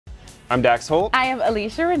I'm Dax Holt. I am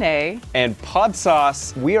Alesha Reneé. And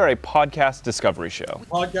Podsauce, we are a podcast discovery show.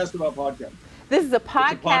 Podcast about podcasts. This is a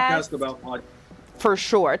podcast. It's a podcast about podcasts. For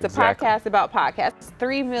sure. It's a podcast about podcasts.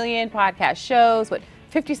 3 million podcast shows,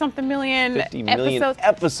 50-something million 50 million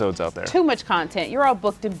episodes out there. Too much content. You're all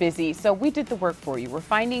booked and busy, so we did the work for you. We're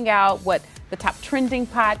finding out what the top trending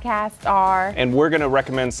podcasts are. And we're going to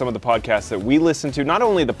recommend some of the podcasts that we listen to, not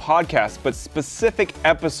only the podcast, but specific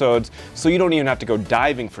episodes, so you don't even have to go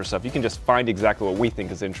diving for stuff. You can just find exactly what we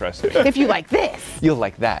think is interesting. If you like this. You'll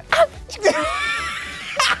like that.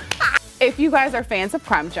 If you guys are fans of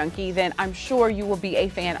Crime Junkie, then I'm sure you will be a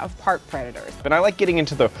fan of Park Predators. And I like getting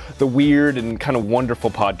into the weird and kind of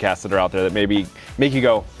wonderful podcasts that are out there that maybe make you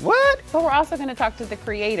go, what? But we're also going to talk to the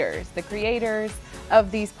creators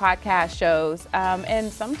of these podcast shows.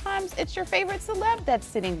 And sometimes it's your favorite celeb that's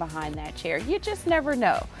sitting behind that chair. You just never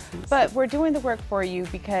know. But we're doing the work for you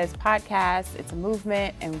because podcasts, it's a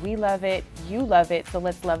movement and we love it. You love it. So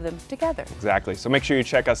let's love them together. Exactly. So make sure you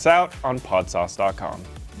check us out on podsauce.com.